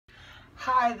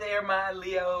Hi there, my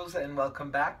Leos, and welcome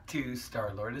back to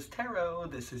Star Lourdes Tarot.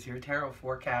 This is your tarot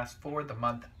forecast for the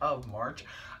month of March.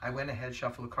 I went ahead,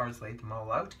 shuffled the cards, laid them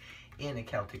all out in a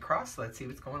Celtic cross. Let's see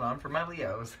what's going on for my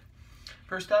Leos.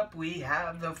 First up, we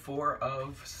have the Four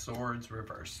of Swords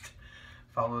reversed,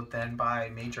 followed then by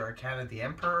Major Arcana, the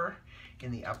Emperor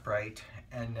in the upright,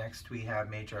 and next we have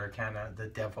Major Arcana, the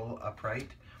Devil upright,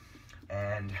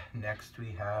 and next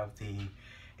we have the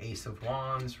Ace of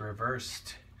Wands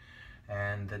reversed,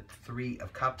 and the Three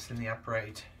of Cups in the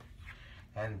upright,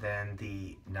 and then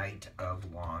the Knight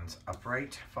of Wands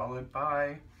upright, followed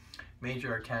by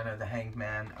Major Arcana, the Hanged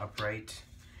Man upright,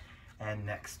 and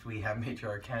next we have Major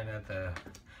Arcana, the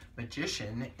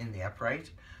Magician in the upright,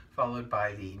 followed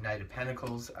by the Knight of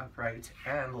Pentacles upright,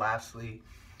 and lastly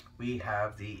we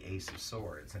have the Ace of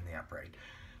Swords in the upright.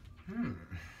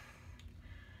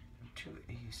 Two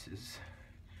aces,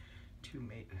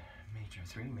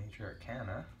 three major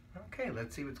arcana. Okay,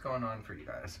 let's see what's going on for you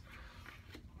guys.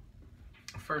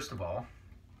 First of all,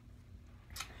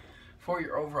 for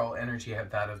your overall energy, you have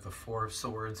that of the Four of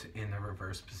Swords in the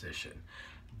reverse position.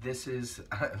 This is,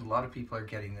 a lot of people are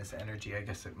getting this energy. I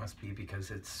guess it must be because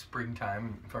it's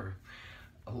springtime for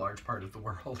a large part of the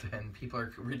world and people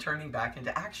are returning back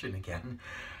into action again.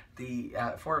 The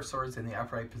Four of Swords in the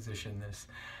upright position, this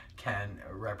can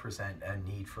represent a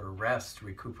need for rest,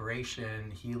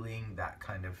 recuperation, healing, that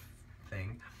kind of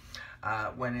thing.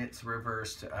 When it's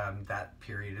reversed, that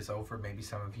period is over. Maybe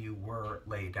some of you were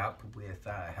laid up with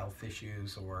health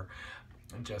issues or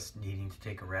just needing to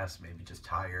take a rest, maybe just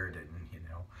tired and,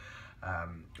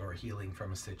 or healing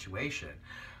from a situation.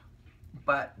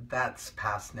 But that's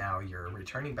past now. You're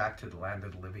returning back to the land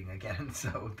of the living again.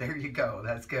 So there you go.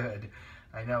 That's good.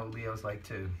 I know Leos like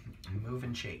to move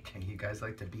and shake, and you guys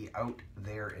like to be out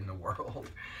there in the world.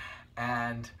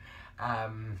 And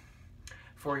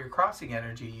for your crossing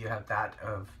energy, you have that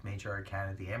of Major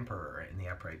Arcana, the Emperor in the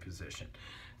upright position.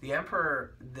 The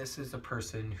Emperor, this is a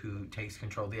person who takes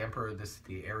control. The Emperor, this is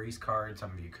the Aries card.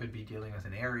 Some of you could be dealing with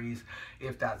an Aries.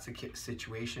 If that's the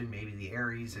situation, maybe the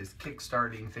Aries is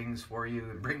kickstarting things for you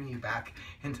and bringing you back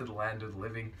into the land of the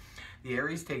living. The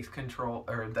Aries takes control,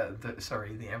 or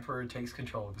the Emperor takes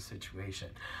control of a situation.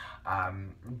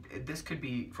 This could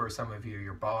be, for some of you,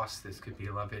 your boss. This could be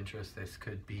a love interest. This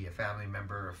could be a family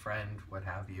member, a friend, what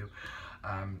have you.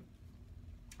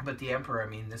 But the Emperor, I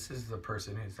mean, this is the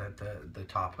person who's at the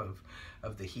top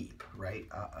of the heap, right?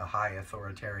 A high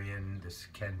authoritarian. This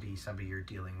can be somebody you're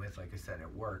dealing with, like I said,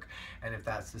 at work. And if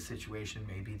that's the situation,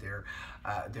 maybe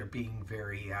they're being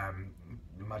very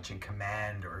much in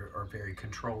command or very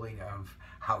controlling of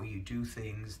how you do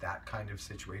things. That kind of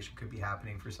situation could be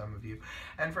happening for some of you.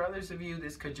 And for others of you,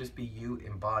 this could just be you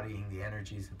embodying the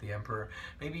energies of the Emperor.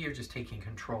 Maybe you're just taking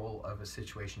control of a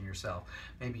situation yourself.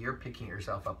 Maybe you're picking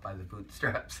yourself up by the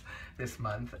bootstraps this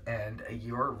month and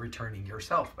you're returning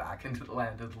yourself back into the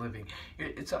land of the living.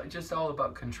 It's just all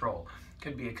about control.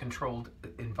 Could be a controlled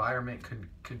environment,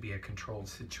 could be a controlled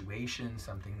situation,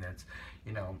 something that's,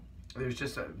 there's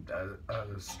just a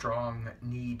strong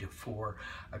need for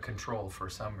a control for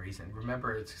some reason.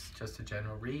 Remember, it's just a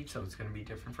general read, so it's going to be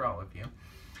different for all of you.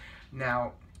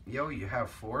 Now, you have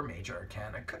four major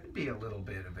arcana. Could be a little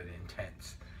bit of an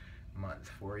intense month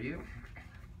for you.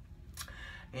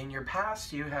 In your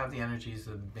past, you have the energies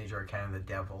of Major Arcana, the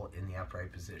Devil, in the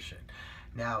upright position.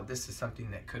 Now, this is something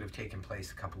that could have taken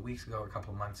place a couple weeks ago or a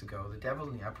couple months ago. The Devil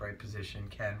in the upright position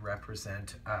can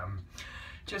represent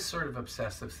just sort of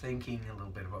obsessive thinking, a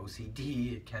little bit of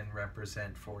OCD. It can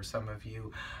represent, for some of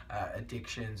you,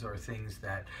 addictions or things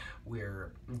that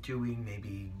we're doing.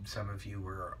 Maybe some of you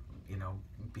were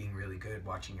being really good,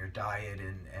 watching your diet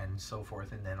and so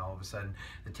forth, and then all of a sudden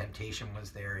the temptation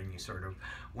was there and you sort of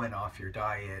went off your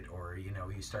diet, or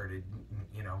you started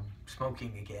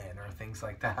smoking again, or things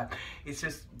like that. It's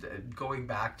just going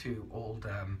back to old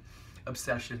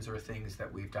obsessions or things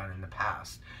that we've done in the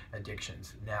past,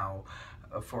 addictions. Now,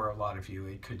 for a lot of you,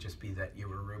 it could just be that you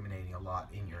were ruminating a lot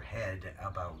in your head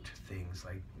about things,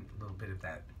 like a little bit of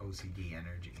that OCD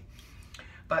energy.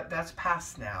 But that's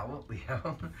past now,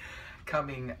 Leo.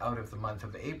 Coming out of the month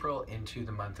of April into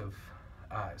the month of,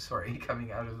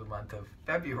 coming out of the month of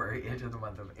February into the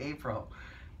month of April.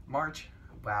 March,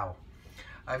 wow.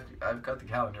 I've got the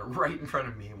calendar right in front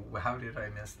of me. How did I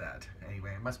miss that?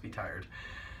 Anyway, I must be tired.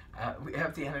 We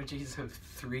have the energies of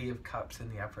Three of Cups in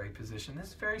the upright position. This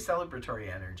is very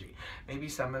celebratory energy. Maybe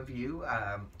some of you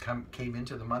came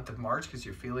into the month of March because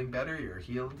you're feeling better, you're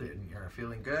healed, and you're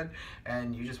feeling good,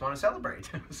 and you just want to celebrate.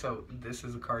 So this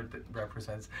is a card that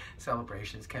represents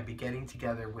celebrations. Can be getting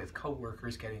together with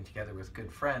co-workers, getting together with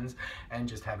good friends, and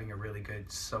just having a really good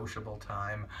sociable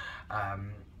time.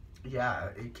 yeah,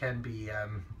 it can be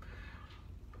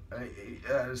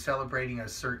celebrating a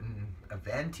certain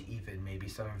event. Even maybe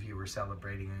some of you were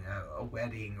celebrating a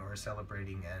wedding, or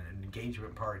celebrating an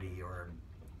engagement party, or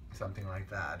something like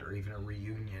that, or even a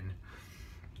reunion.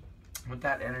 But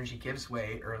that energy gives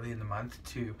way early in the month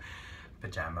to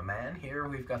Pajama Man. Here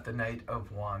we've got the Knight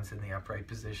of Wands in the upright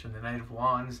position. The Knight of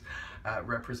Wands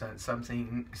represents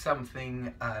something,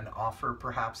 an offer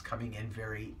perhaps coming in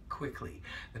very quickly.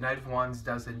 The Knight of Wands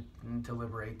doesn't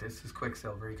deliberate. This is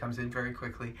Quicksilver. He comes in very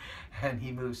quickly and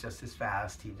he moves just as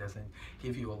fast. He doesn't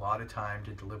give you a lot of time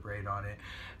to deliberate on it.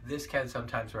 This can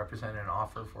sometimes represent an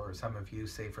offer for some of you.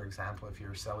 Say, for example, if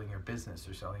you're selling your business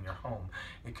or selling your home,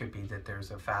 it could be that there's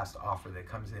a fast offer that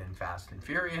comes in fast and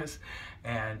furious,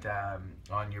 and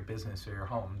on your business or your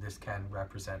home. This can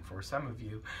represent for some of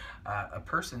you a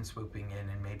person swooping in,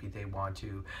 and maybe they want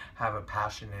to have a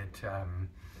passionate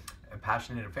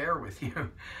affair with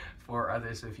you. For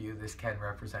others of you, this can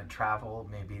represent travel.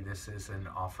 Maybe this is an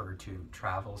offer to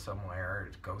travel somewhere,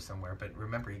 to go somewhere. But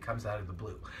remember, he comes out of the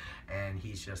blue and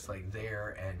he's just like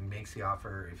there and makes the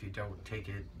offer. If you don't take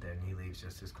it, then he leaves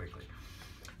just as quickly.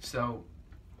 So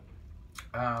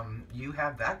you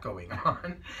have that going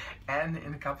on. And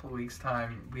in a couple of weeks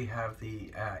time, we have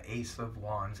the Ace of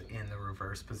Wands in the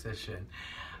reverse position.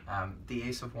 The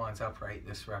Ace of Wands upright,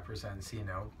 this represents, you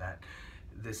know, that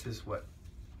this is what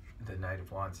the Knight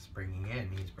of Wands is bringing in.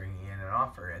 He's bringing in an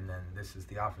offer, and then this is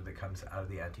the offer that comes out of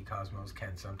the Anti-Cosmos.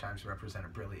 Can sometimes represent a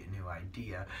brilliant new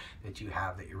idea that you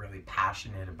have that you're really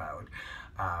passionate about.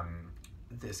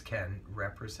 This can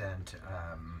represent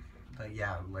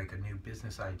like a new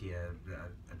business idea,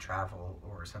 a travel,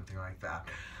 or something like that.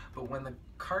 But when the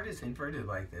card is inverted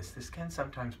like this can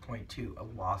sometimes point to a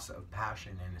loss of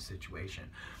passion in a situation.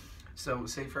 So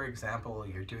say, for example,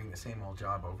 you're doing the same old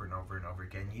job over and over and over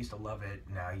again. You used to love it,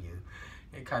 now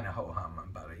you're kind of ho-hum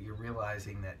about it. You're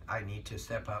realizing that I need to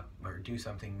step up or do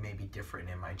something maybe different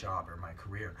in my job or my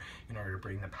career in order to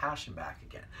bring the passion back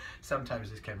again.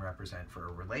 Sometimes this can represent for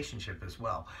a relationship as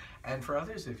well. And for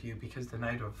others of you, because the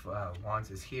Knight of Wands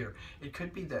is here, it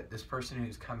could be that this person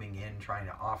who's coming in trying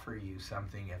to offer you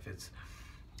something, if it's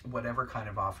whatever kind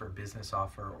of offer, business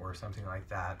offer or something like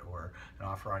that, or an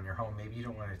offer on your home, maybe you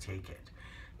don't want to take it.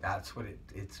 That's what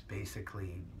it's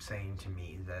basically saying to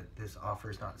me, that this offer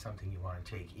is not something you want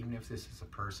to take, even if this is a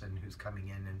person who's coming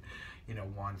in and, you know,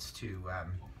 wants to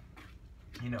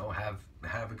you know,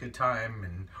 have a good time,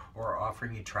 and or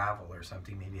offering you travel or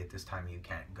something. Maybe at this time you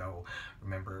can't go.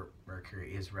 Remember,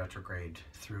 Mercury is retrograde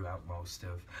throughout most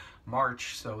of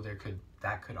March, so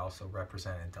that could also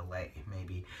represent a delay.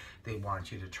 Maybe they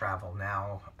want you to travel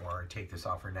now or take this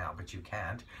offer now, but you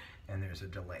can't, and there's a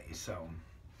delay. So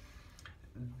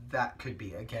that could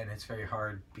be, again, it's very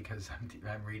hard because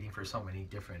I'm reading for so many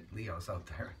different Leos out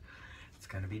there. It's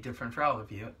going to be different for all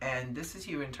of you. And this is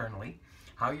you internally,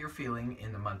 how you're feeling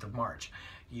in the month of March.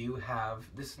 You have,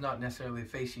 this is not necessarily the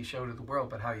face you show to the world,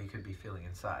 but how you could be feeling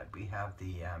inside. We have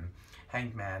the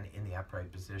Hanged Man in the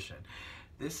upright position.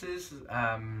 This is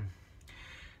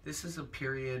a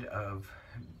period of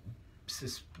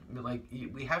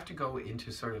we have to go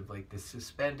into sort of like this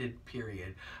suspended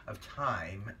period of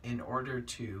time in order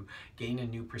to gain a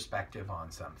new perspective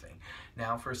on something.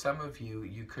 Now, for some of you,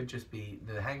 you could just be,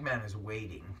 the Hangman is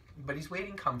waiting, but he's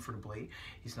waiting comfortably.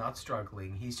 He's not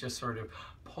struggling. He's just sort of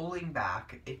pulling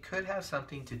back. It could have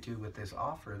something to do with this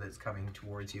offer that's coming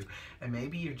towards you, and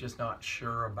maybe you're just not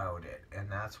sure about it, and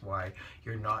that's why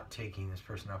you're not taking this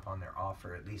person up on their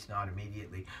offer, at least not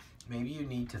immediately. Maybe you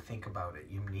need to think about it.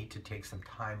 You need to take some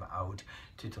time out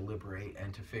to deliberate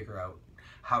and to figure out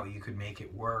how you could make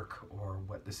it work, or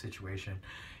what the situation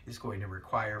is going to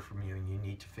require from you, and you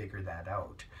need to figure that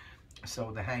out.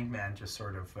 So the Hanged Man just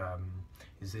sort of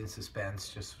is in suspense,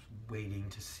 just waiting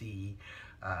to see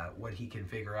what he can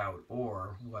figure out,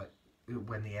 or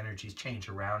when the energies change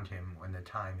around him, when the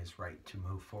time is right to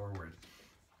move forward.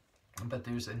 But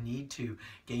there's a need to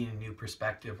gain a new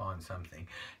perspective on something.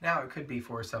 Now, it could be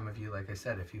for some of you, like I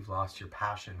said, if you've lost your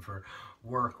passion for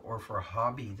work or for a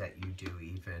hobby that you do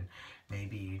even,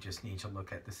 maybe you just need to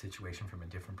look at the situation from a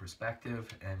different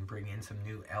perspective and bring in some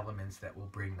new elements that will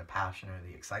bring the passion or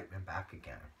the excitement back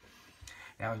again.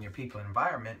 Now, in your people and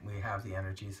environment, we have the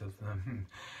energies of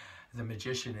the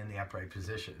Magician in the upright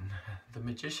position. The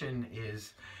Magician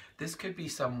is, this could be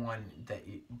someone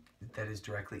that is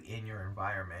directly in your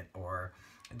environment, or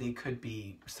they could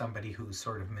be somebody who's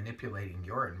sort of manipulating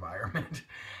your environment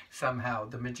somehow.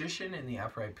 The Magician in the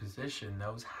upright position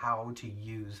knows how to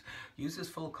uses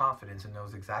full confidence and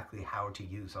knows exactly how to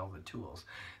use all the tools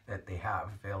that they have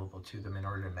available to them in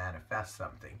order to manifest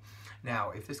something.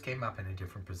 Now, if this came up in a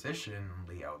different position,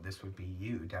 Leo, this would be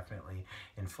you definitely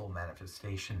in full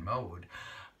manifestation mode.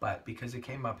 But because it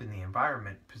came up in the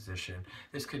environment position,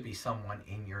 this could be someone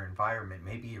in your environment.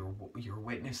 Maybe you're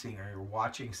witnessing or you're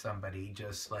watching somebody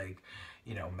just like,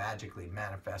 you know, magically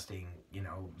manifesting, you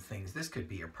know, things. This could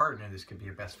be your partner, this could be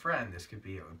your best friend, this could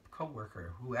be a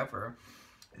coworker, whoever.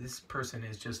 This person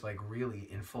is just like really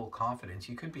in full confidence.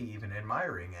 You could be even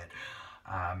admiring it.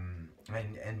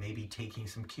 And maybe taking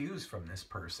some cues from this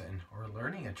person or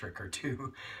learning a trick or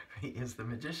two. He is the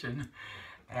magician.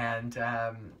 And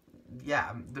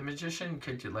yeah, the magician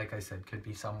could, like I said, could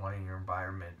be someone in your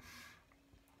environment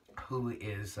who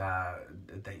is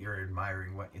that you're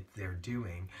admiring what they're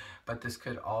doing, but this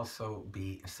could also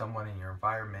be someone in your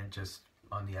environment, just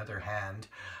on the other hand,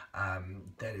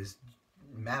 that is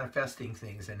manifesting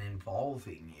things and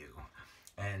involving you,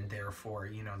 and therefore,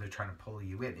 you know, they're trying to pull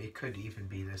you in. It could even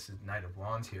be, this is Knight of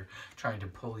Wands here, trying to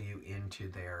pull you into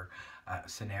their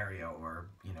scenario, or,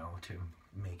 you know, to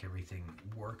make everything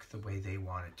work the way they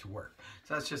want it to work.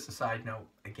 So that's just a side note.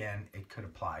 Again, it could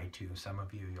apply to some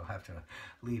of you. You'll have to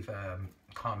leave a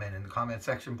comment in the comment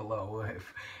section below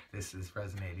if this is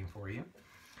resonating for you.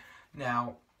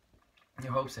 Now, in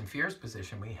your hopes and fears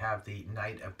position, we have the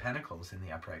Knight of Pentacles in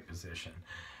the upright position.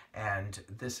 And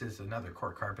this is another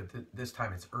court card, but this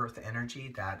time it's earth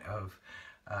energy, that of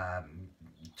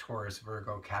Taurus,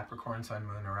 Virgo, Capricorn, Sun,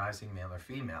 Moon, or Rising, male or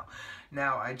female.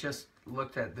 Now, I just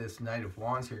looked at this Knight of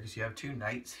Wands here because you have two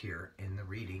knights here in the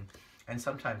reading, and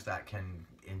sometimes that can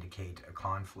indicate a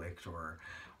conflict or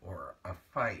a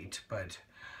fight, but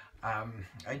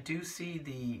I do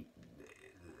see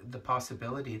the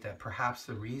possibility that perhaps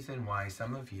the reason why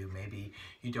some of you, maybe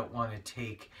you don't want to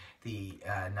take the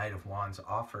Knight of Wands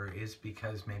offer is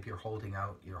because maybe you're holding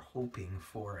out, you're hoping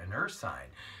for an earth sign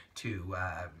to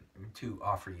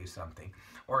offer you something.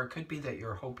 Or it could be that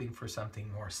you're hoping for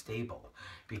something more stable,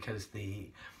 because the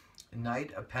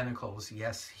Knight of Pentacles,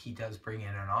 yes, he does bring in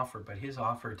an offer, but his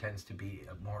offer tends to be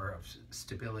more of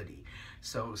stability.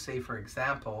 So say, for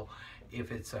example,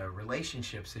 if it's a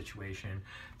relationship situation,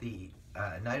 the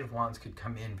Knight of Wands could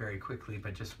come in very quickly,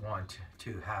 but just want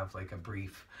to have like a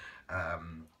brief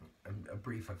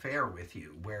affair with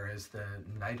you, whereas the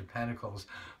Knight of Pentacles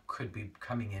could be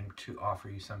coming in to offer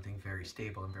you something very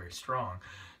stable and very strong.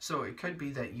 So it could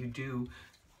be that you do,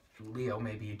 Leo,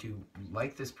 maybe you do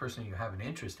like this person, you have an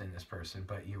interest in this person,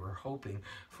 but you were hoping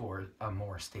for a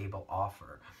more stable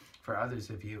offer. For others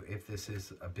of you, if this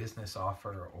is a business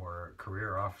offer or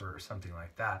career offer or something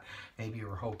like that, maybe you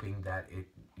were hoping that it,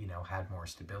 you know, had more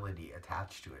stability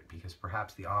attached to it, because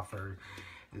perhaps the offer,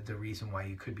 the reason why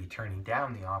you could be turning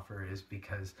down the offer is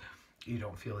because you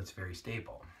don't feel it's very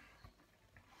stable.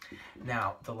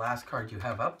 Now, the last card you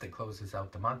have up that closes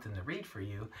out the month in the read for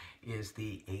you is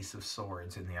the Ace of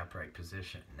Swords in the upright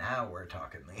position. Now we're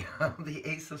talking, Leo. The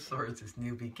Ace of Swords is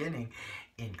new beginning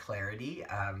in clarity.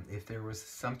 If there was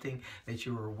something that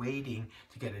you were waiting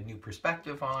to get a new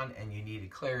perspective on and you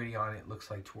needed clarity on, it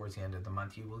looks like towards the end of the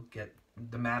month you will get,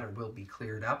 the matter will be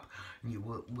cleared up and you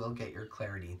will get your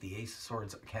clarity. The Ace of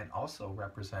Swords can also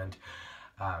represent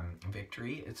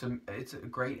victory. It's a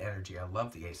great energy. I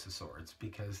love the Ace of Swords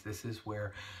because this is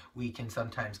where we can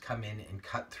sometimes come in and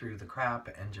cut through the crap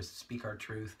and just speak our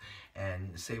truth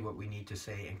and say what we need to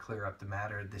say and clear up the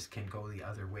matter. This can go the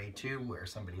other way too, where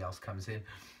somebody else comes in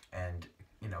and,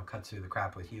 you know, cuts through the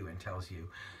crap with you and tells you,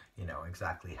 you know,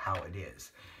 exactly how it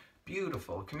is.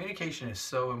 Beautiful. Communication is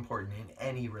so important in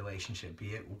any relationship, be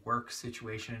it work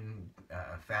situation,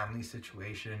 family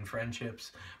situation,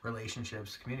 friendships,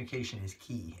 relationships. Communication is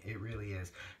key. It really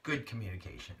is. Good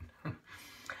communication.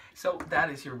 So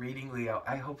that is your reading, Leo.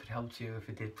 I hope it helped you. If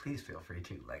it did, please feel free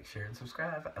to like, share, and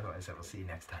subscribe. Otherwise, I will see you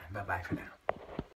next time. Bye-bye for now.